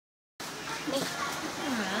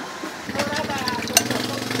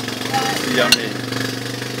Yummy.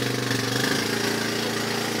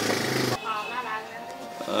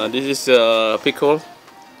 This is pickle,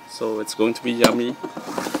 so it's going to be yummy.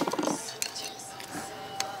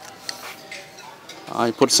 I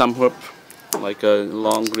put some herb, like a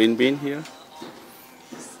long green bean here,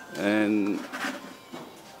 and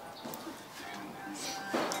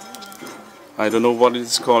I don't know what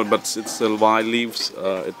it's called, but it's the wild leaves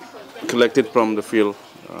collected from the field.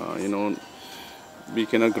 You know, we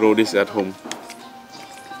cannot grow this at home,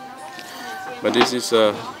 but this is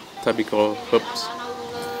typical herbs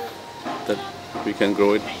that we can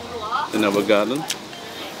grow it in our garden.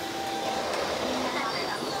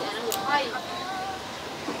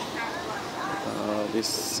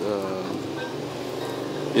 This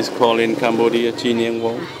is called in Cambodia chi niang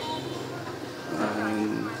wong,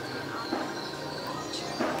 and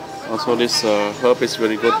also this herb is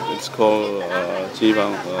very good. It's called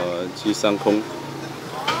chi sang kong.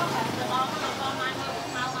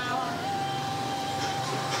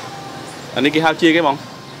 Anh ấy kia hao chia cái mong.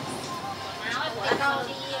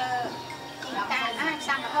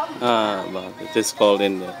 It is called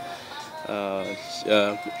in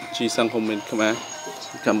chi sang kong in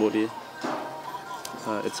Cambodia.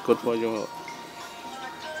 It's good for your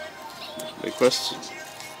breakfast.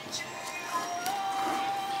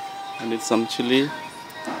 I need some chili,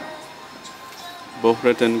 both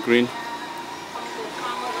red and green.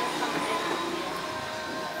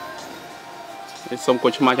 It's some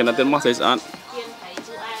coach match and nothing more says on.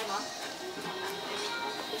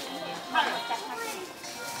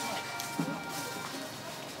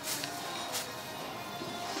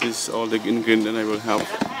 This is all the ingredients I will have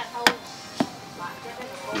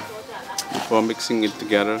for mixing it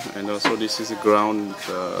together, and also this is a ground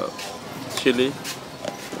chili,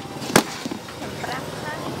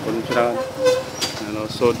 and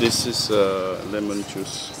also this is lemon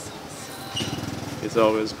juice. It's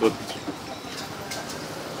always good.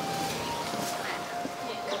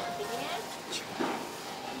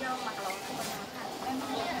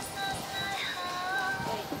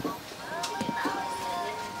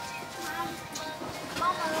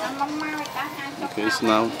 Okay, it's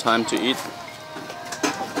now time to eat.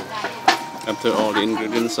 After all the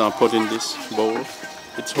ingredients are put in this bowl,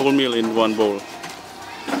 it's whole meal in one bowl.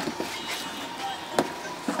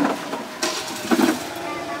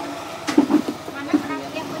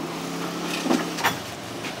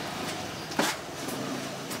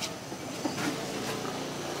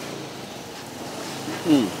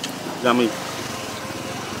 Yummy.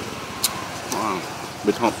 Wow,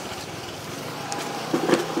 bit hot.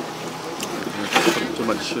 Too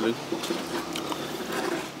much chili.